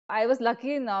I was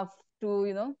lucky enough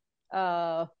to,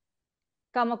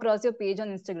 come across your page on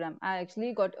Instagram. I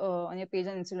actually got on your page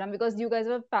on Instagram because you guys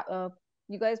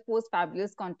post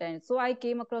fabulous content. So I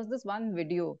came across this one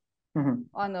video Mhm.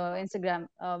 on Instagram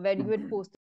where you had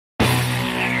posted.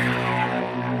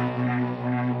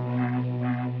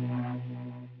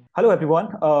 Hello, everyone.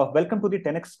 Welcome to the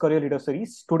 10x Career Leader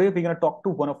Series. Today, we're going to talk to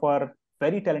one of our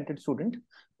very talented student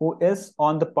who is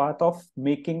on the path of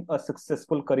making a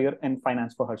successful career in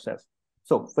finance for herself.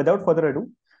 So, without further ado,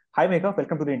 hi, Megha.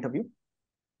 Welcome to the interview.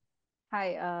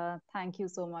 Hi, thank you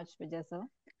so much, Vijay sir.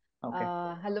 Okay.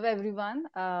 Hello everyone.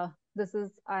 I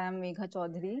am Megha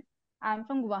Chaudhary. I'm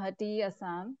from Guwahati,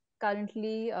 Assam.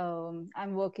 Currently,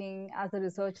 I'm working as a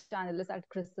research analyst at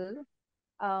Crisil.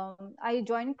 I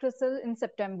joined Crisil in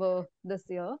September this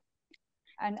year.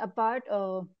 And apart,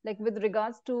 like with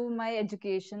regards to my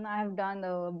education, I have done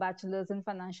a bachelor's in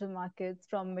financial markets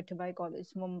from Mithibai College,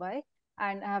 Mumbai,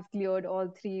 and I have cleared all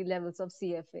three levels of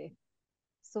CFA.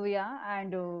 So yeah,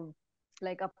 and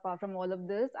like apart from all of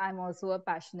this, I'm also a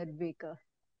passionate baker.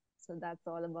 So that's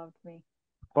all about me.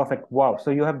 Perfect. Wow. So,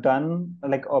 you have done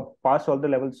like passed all the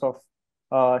levels of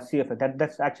CFA.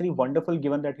 That's actually wonderful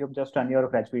given that you've just done your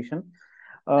graduation.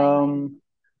 Thank you. Um,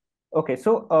 okay.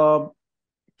 So,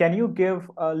 can you give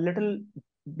a little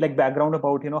like background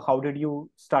about how did you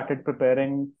started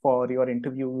preparing for your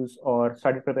interviews or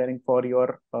started preparing for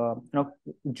your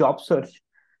job search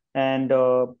and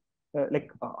how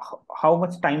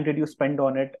much time did you spend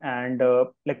on it and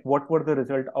like what were the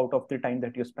result out of the time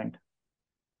that you spent?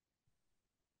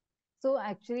 So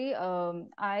actually,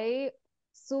 I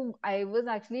was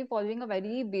actually following a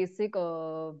very basic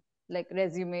like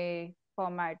resume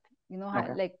format.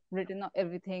 Okay. like written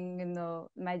everything in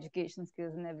my education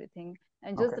skills and everything,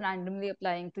 and just Okay. randomly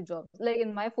applying to jobs like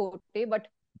in my forte. But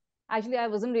actually, I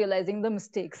wasn't realizing the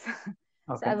mistakes. So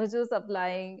I Okay. was just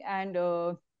applying, and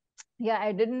yeah,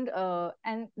 I didn't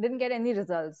get any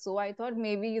results. So I thought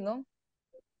maybe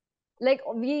like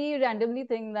we randomly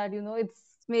think that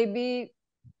it's maybe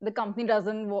the company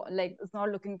doesn't like it's not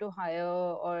looking to hire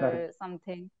Correct. or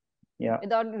something Yeah.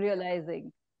 without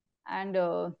realizing. And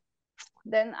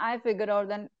then I figured out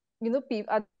that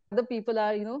other people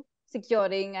are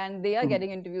securing and they are Mhm.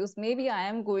 getting interviews. Maybe I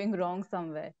am going wrong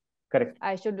somewhere. Correct.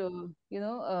 I should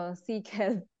seek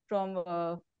help from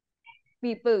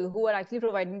people who are actually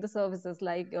providing the services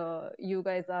like you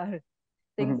guys are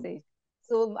things Mhm. say.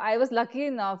 So I was lucky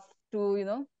enough to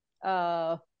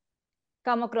uh,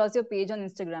 come across your page on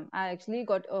Instagram. I actually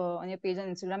got on your page on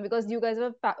Instagram because you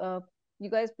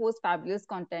guys post fabulous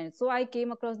content. So I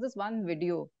came across this one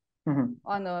video Mhm.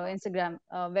 on Instagram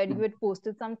where you Mhm. had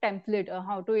posted some template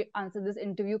how to answer this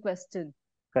interview question.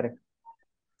 Correct.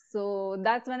 So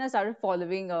that's when I started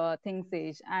following Think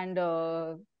Sage. And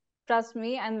trust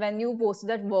me, and when you posted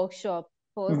that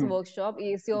first Mhm. workshop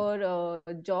is your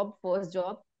first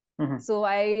job. Mhm. So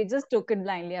I just took it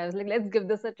blindly. I was like, let's give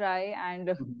this a try and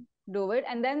Mhm. do it.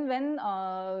 And then when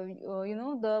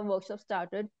the workshop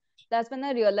started, that's when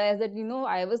I realized that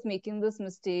I was making these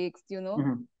mistakes.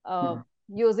 Mhm. Uh, Mhm.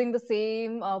 using the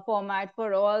same format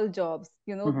for all jobs.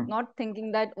 Mhm. Not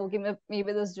thinking that okay,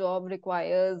 maybe this job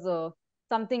requires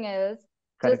something else.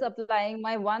 Just Correct. applying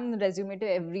my one resume to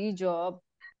every job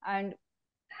and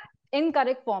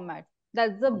incorrect format.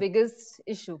 That's the biggest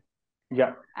issue.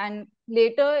 Yeah. And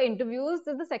later interviews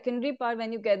is the secondary part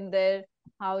when you get there,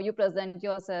 how you present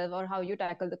yourself or how you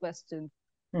tackle the questions.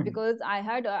 Mhm. Because I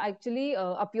had actually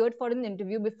appeared for an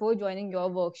interview before joining your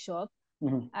workshop,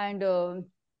 Mhm. and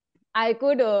I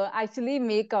could actually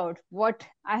make out what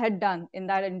I had done in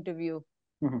that interview,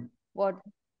 Mhm. what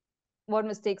what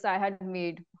mistakes I had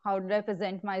made, how did I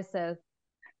present myself.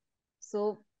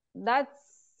 So that's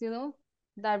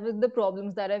that was the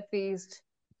problems that I faced,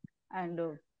 and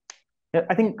Yeah,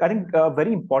 I think a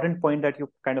very important point that you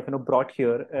kind of brought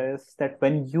here is that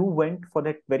when you went for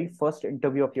that very first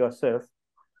interview of yourself,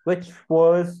 which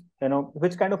was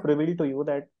which kind of revealed to you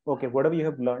that okay, whatever you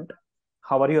have learned,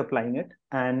 how are you applying it,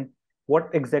 and what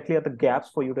exactly are the gaps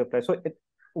for you to apply. So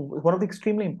one of the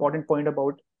extremely important point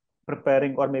about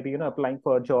preparing or maybe applying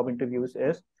for job interviews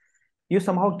is you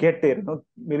somehow get there,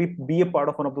 maybe be a part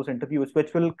of one of those interviews,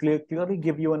 which will clearly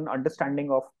give you an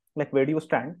understanding of like where do you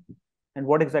stand and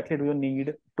what exactly do you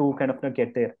need to kind of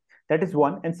get there. That is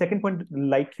one. And second point,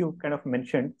 like you kind of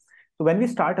mentioned, so when we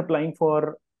start applying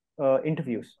for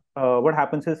interviews, what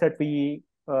happens is that we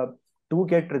do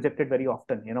get rejected very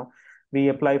often. We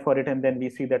apply for it and then we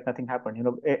see that nothing happened.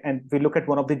 And we look at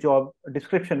one of the job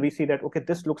description, we see that okay,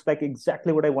 this looks like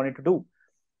exactly what I wanted to do.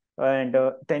 and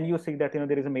then you see that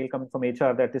there is a mail coming from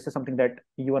HR that this is something that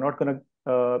you are not going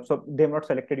to, so they've not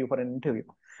selected you for an interview,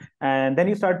 and then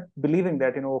you start believing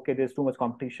that okay, there's too much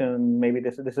competition, maybe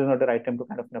this is not the right time to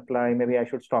kind of apply, maybe I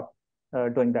should stop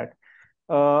doing that.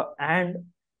 And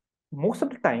most of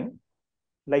the time,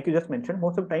 like you just mentioned,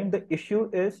 most of the time the issue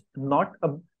is not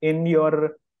in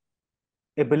your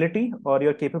ability or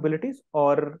your capabilities,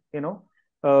 or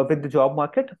with the job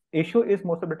market. Issue is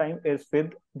most of the time is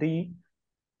with the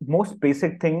most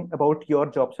basic thing about your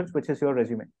job search, which is your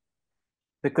resume,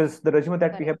 because the resume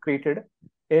that we Correct. have created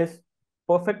is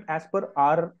perfect as per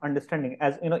our understanding,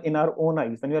 as in our own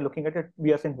eyes. When we are looking at it,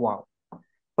 we are saying wow,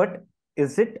 but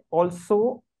is it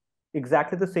also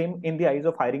exactly the same in the eyes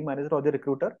of hiring manager or the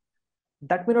recruiter?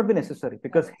 That may not be necessary,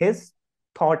 because Correct. his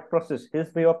thought process,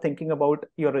 his way of thinking about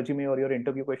your resume or your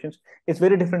interview questions is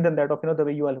very different than that of the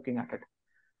way you are looking at it.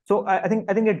 So I think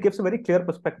it gives a very clear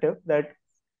perspective that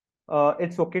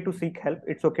it's okay to seek help.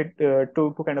 It's okay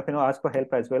to kind of ask for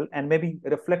help as well, and maybe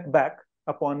reflect back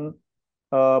upon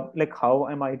like how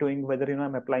am I doing, whether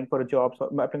I'm applying for jobs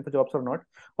or not,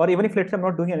 or even if let's say I'm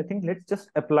not doing anything, let's just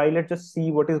apply, let's just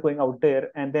see what is going out there,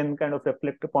 and then kind of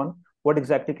reflect upon what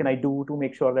exactly can I do to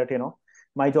make sure that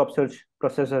my job search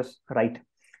process is right.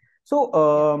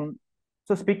 So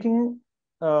Yeah. speaking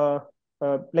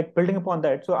like building upon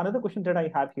that, so another question that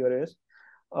I have here is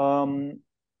um,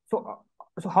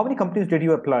 so how many companies did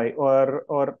you apply,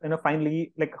 or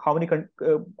finally, like how many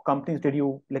companies did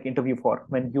you like interview for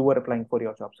when you were applying for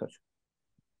your job search?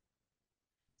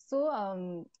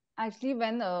 So actually,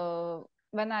 when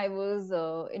I was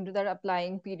into that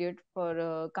applying period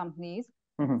for companies,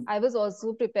 Mm-hmm. I was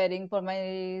also preparing for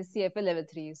my CFA level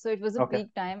 3. So it was a Okay.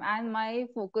 peak time, and my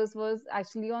focus was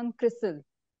actually on Crisil,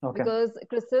 Okay. because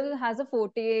Crisil has a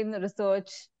forte in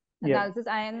research Yeah. analysis,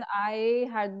 and I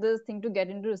had this thing to get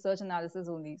into research analysis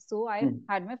only. So I Mm-hmm.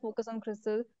 had my focus on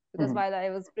Crisil because Mm-hmm. while I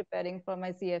was preparing for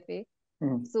my CFA.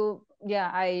 Mm-hmm. So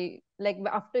yeah, I like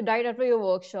after your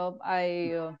workshop,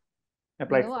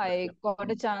 Applied for this. I got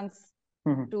a chance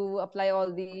Mm-hmm. to apply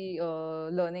all the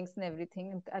learnings and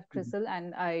everything at Mm-hmm. Crisil,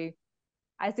 and I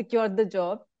secured the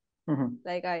job. Mm-hmm.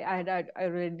 Like I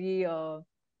already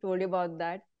told you about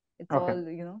that. It's Okay.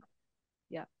 all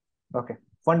yeah. Okay.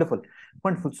 Wonderful.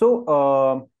 Wonderful. So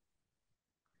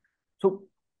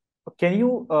can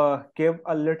you give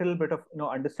a little bit of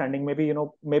understanding, maybe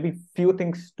maybe few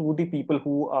things to the people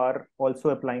who are also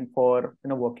applying for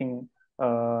working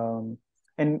um,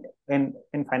 in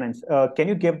finance? Can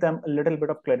you give them a little bit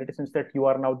of clarity, since that you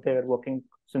are now there working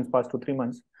since past 2 3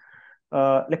 months?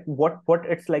 Like what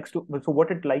it's likes to so what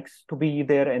it likes to be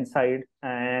there inside,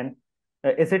 and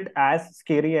is it as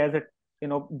scary as it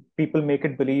people make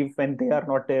it believe when they are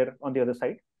not there on the other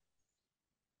side?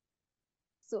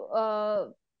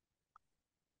 So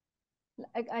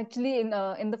actually in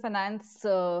the finance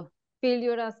field,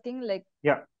 you're asking like.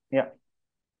 Yeah, yeah,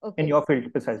 in Okay. your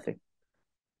field precisely.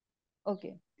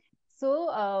 Okay.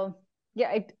 So,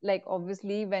 yeah, it like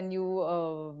obviously when you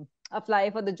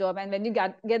apply for the job, and when you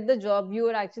get the job, you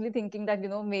are actually thinking that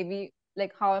maybe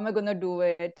like how am I gonna do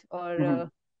it, or Mm-hmm.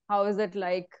 how is it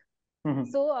like.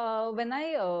 Mm-hmm. So when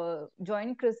I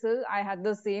joined Crisil, I had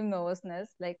the same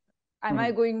nervousness. Like, am I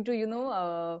Mm-hmm. going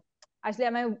to actually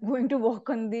am I going to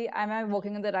am I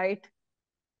walking in the right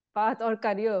path or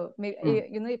career? Maybe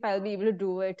Mm-hmm. if I'll be able to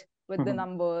do it with the Mm-hmm.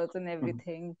 numbers and Mm-hmm.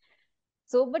 everything.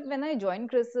 So, but when I joined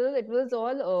Crisil,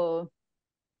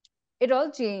 it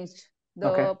all changed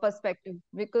Okay. the perspective,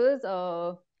 because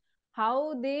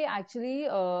how they actually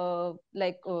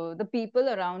the people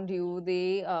around you,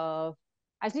 they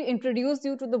actually introduce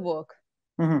you to the work,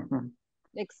 Mm-hmm.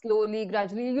 like slowly,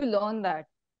 gradually you learn that.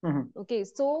 Mm-hmm. Okay,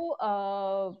 so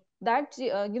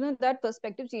that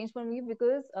perspective changed for me,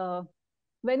 because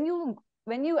when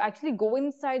you actually go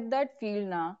inside that field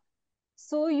now,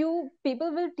 so you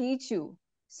people will teach you,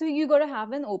 so you got to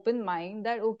have an open mind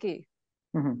that okay,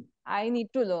 Mm-hmm. I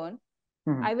need to learn,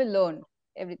 Mm-hmm. I will learn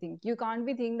everything. You can't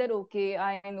be thinking that okay,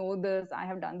 I know this, I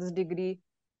have done this degree,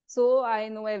 so I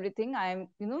know everything, I'll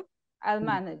Mm-hmm.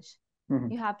 manage.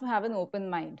 Mm-hmm. You have to have an open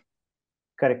mind,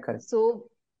 Correct, correct. so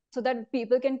that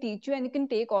people can teach you and you can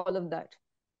take all of that,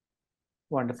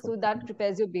 Wonderful. so that Wonderful.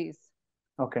 prepares your base.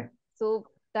 Okay. So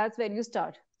that's where you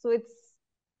start. So it's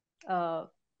uh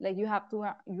like you have to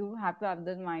have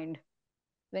that mind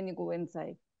when you go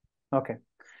inside. Okay.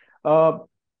 Uh,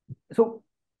 so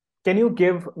can you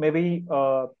give maybe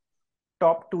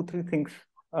top 2 3 things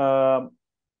uh,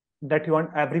 that you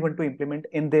want everyone to implement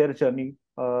in their journey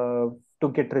to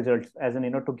get results, as in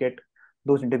to get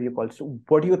those interview calls. So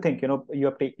what do you think?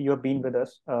 You have been with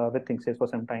us with ThinkSays for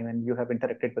some time, and you have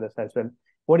interacted with us as well.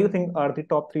 What do you think are the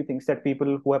top three things that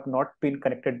people who have not been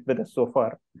connected with us so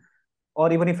far,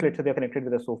 or even if let's say they're connected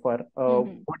with us so far,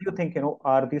 Mm-hmm. what do you think,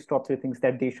 are these top three things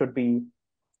that they should be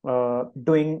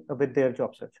doing with their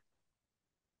job search?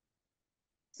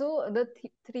 So the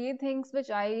three things which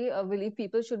I believe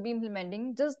people should be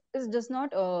implementing just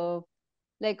not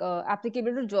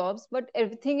applicable to jobs, but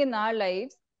everything in our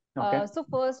lives. Okay. So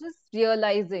first is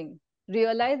realize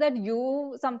that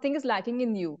you something is lacking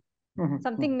in you, Mm-hmm.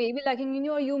 something may be lacking in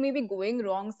you, or you may be going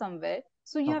wrong somewhere.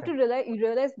 So you have Okay. to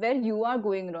realize where you are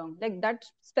going wrong, like that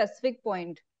specific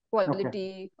point, Okay.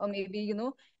 quality, or maybe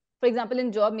for example,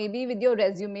 in job, maybe with your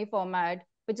resume format,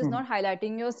 which is Mm-hmm. not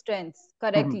highlighting your strengths Mm-hmm.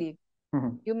 correctly.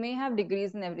 Mm-hmm. You may have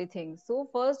degrees and everything. So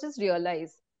first is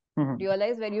Mm-hmm.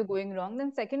 realize where you're going wrong.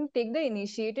 Then second, take the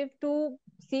initiative to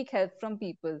seek help from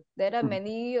people. There are Mm-hmm.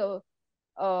 many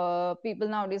people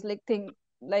nowadays,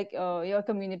 like your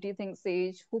community think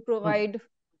Sage, who Mm-hmm. provide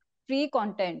free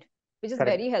content, which is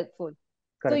Correct. very helpful.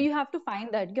 So Correct. you have to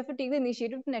find that. You have to take the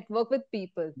initiative to network with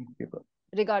people People.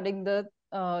 regarding the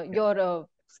Yeah. your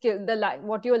skill,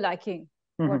 what you're lacking,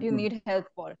 what you Mm-hmm. need help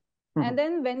for. Mm-hmm. And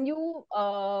then when you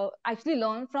actually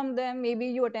learn from them, maybe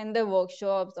you attend their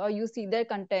workshops or you see their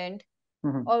content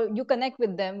Mm-hmm. or you connect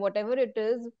with them, whatever it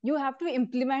is, you have to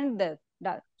implement that.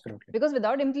 Absolutely. Because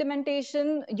without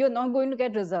implementation, you're not going to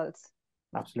get results.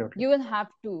 Absolutely. You will have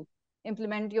to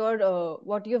implement your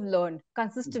what you have learned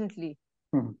consistently,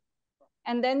 Mm-hmm.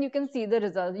 and then you can see the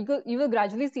results. You will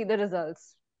gradually see the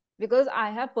results, because I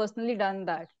have personally done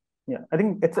that. Yeah, I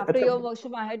think After it's a your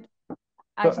workshop, I had so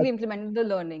actually implemented the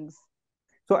learnings.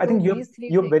 so I So think these three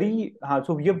you're things. very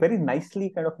so you're very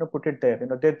nicely kind of put it there.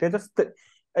 They're just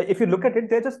if you look at it,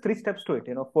 there are just three steps to it.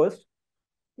 First,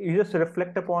 you just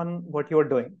reflect upon what you're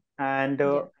doing and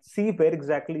Yes. see where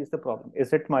exactly is the problem.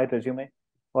 Is it my resume,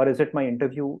 or is it my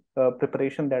interview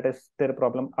preparation that is their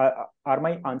problem? Are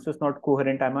my answers not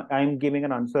coherent? I'm giving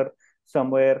an answer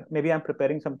somewhere. Maybe I'm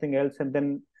preparing something else and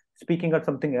then speaking at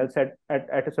something else at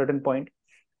a certain point.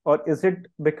 Or is it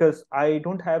because I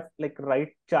don't have like right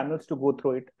channels to go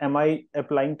through it? Am I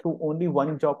applying through only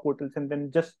one job portals and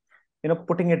then just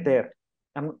putting it there?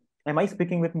 Am I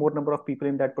speaking with more number of people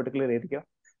in that particular area?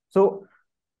 So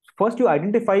first you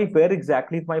identify where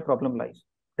exactly my problem lies.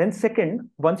 Then second,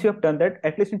 once you have done that,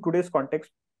 at least in today's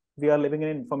context, we are living in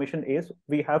an information age.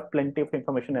 We have plenty of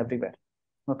information everywhere.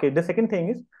 Okay. The second thing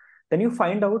is, then you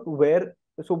find out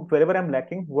so wherever I'm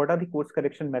lacking, what are the course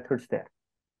correction methods there?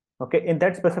 Okay, in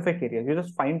that specific area, you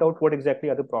just find out what exactly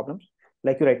are the problems,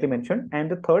 like you rightly mentioned. And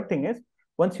the third thing is,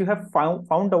 once you have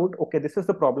found out, okay, this is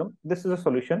the problem, this is a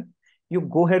solution, you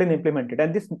go ahead and implement it.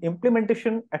 And this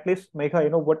implementation, at least Megha,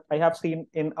 what I have seen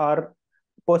in our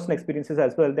personal experiences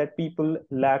as well, that people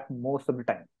lack most of the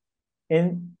time.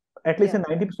 In at least in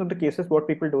Yeah. 90% of the cases, what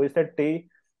people do is that they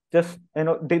just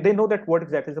they know that what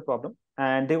exactly is the problem,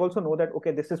 and they also know that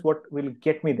okay, this is what will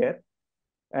get me there.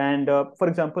 And for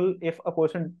example, if a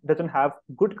person doesn't have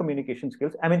good communication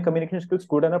skills, I mean, communication skills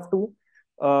good enough to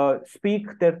speak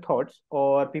their thoughts,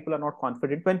 or people are not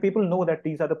confident, when people know that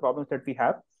these are the problems that we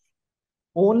have,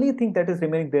 only thing that is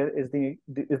remaining there is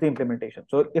the implementation.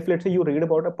 So if let's say you read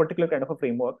about a particular kind of a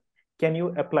framework, can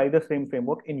you apply the same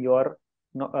framework in your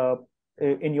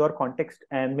context,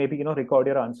 and maybe record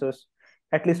your answers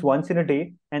at least once in a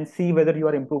day and see whether you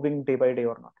are improving day by day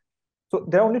or not. So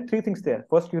there are only three things there.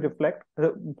 First, you reflect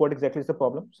what exactly is the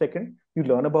problem. Second, you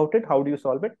learn about it. How do you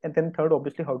solve it? And then third,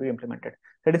 obviously, how do you implement it?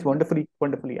 That is Yes.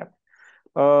 wonderfully apt.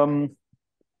 Um,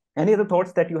 any other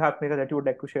thoughts that you have, Megha, that you would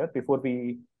like to share before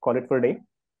we call it for a day?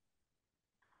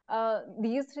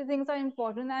 These three things are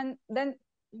important, and then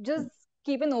just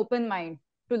keep an open mind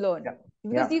to learn, Yeah,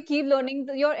 because yeah. you keep learning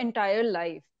your entire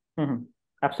life. Hmm.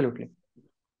 Absolutely,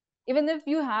 Even if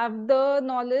you have the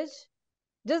knowledge,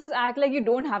 just act like you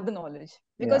don't have the knowledge,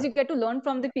 because yeah, you get to learn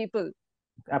from the people.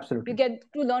 You absolutely. get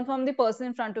to learn from the person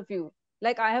in front of you,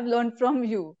 like I have learned from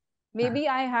you. Maybe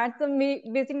I had some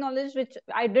basic knowledge which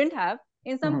I didn't have.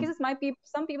 In some Hmm. cases,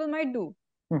 some people might do,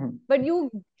 Hmm. but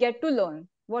you get to learn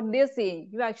what they're saying.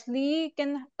 You actually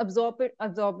can absorb it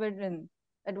in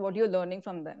at what you're learning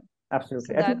from them. So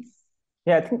Absolutely. I think, that's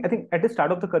yeah, I think at the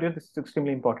start of the career, this is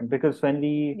extremely important because when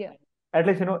we, yeah. at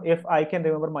least, if I can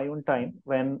remember my own time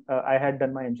when I had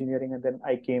done my engineering and then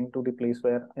I came to the place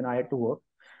where I had to work,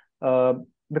 uh,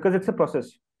 because it's a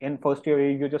process. In first year,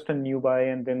 you're just a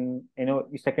newbie, and then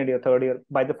second year, third year,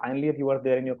 by the final year, you are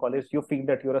there in your college. You feel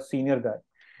that you're a senior guy,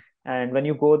 and when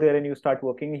you go there and you start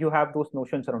working, you have those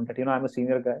notions around that. I'm a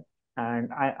senior guy, and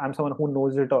I'm someone who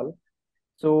knows it all.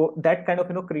 So that kind of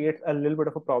creates a little bit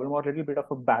of a problem or a little bit of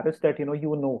a barrier that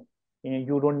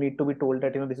you don't need to be told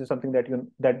that this is something that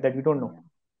you don't know. Yeah.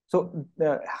 So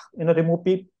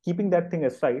keeping that thing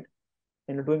aside,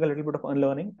 doing a little bit of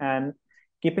unlearning and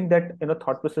keeping that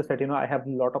thought process that I have a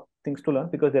lot of things to learn,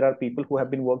 because there are people who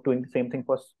have been doing the same thing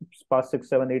for past 6,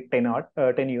 7, 8,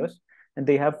 10 years, and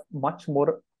they have much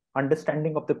more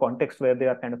understanding of the context where they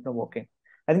are kind of working.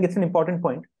 I think it's an important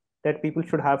point that people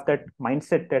should have that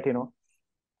mindset that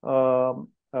um,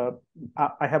 uh,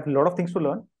 I have a lot of things to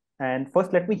learn, and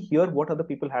first let me hear what other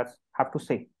people have to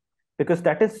say, because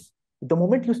that is the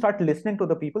moment you start listening to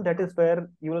the people, that is where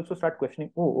you will also start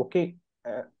questioning, oh, okay,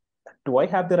 uh, do I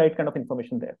have the right kind of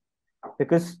information there?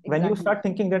 Because when you Exactly. start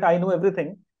thinking that I know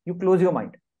everything, you close your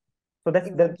mind. So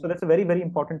Exactly. that's a very, very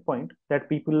important point, that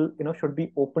people should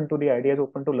be open to the ideas,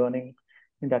 open to learning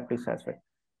in that place as well.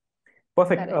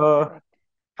 Perfect. Correct. Correct.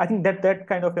 I think that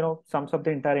kind of sums up the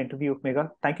entire interview, Megha.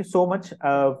 Thank you so much.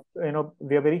 Yes.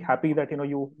 We are very happy that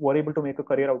you were able to make a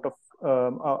career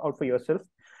out for yourself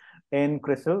in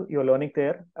Crisil. You're learning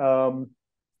there.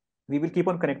 We will keep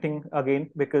on connecting again,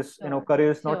 because Sure.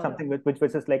 career is not Sure. something which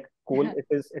is like cool. It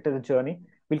is a journey.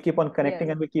 We'll keep on connecting,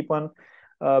 Yes. and we keep on.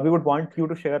 We would want you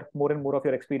to share more and more of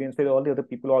your experience with all the other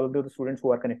people, all of the other students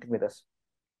who are connecting with us.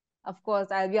 Of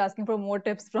course, I'll be asking for more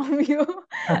tips from you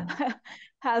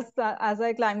as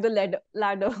I climb the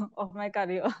ladder of my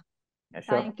career. Yeah,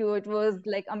 sure. Thank you. It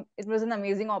was an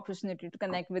amazing opportunity to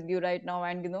connect with you right now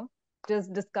and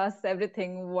just discuss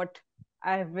everything what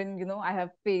I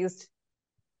have faced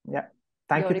Yeah.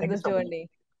 Thank you. during Thank you this so much. journey.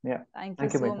 Yeah. Thank you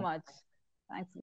Thank you, so Megha. much. Thanks.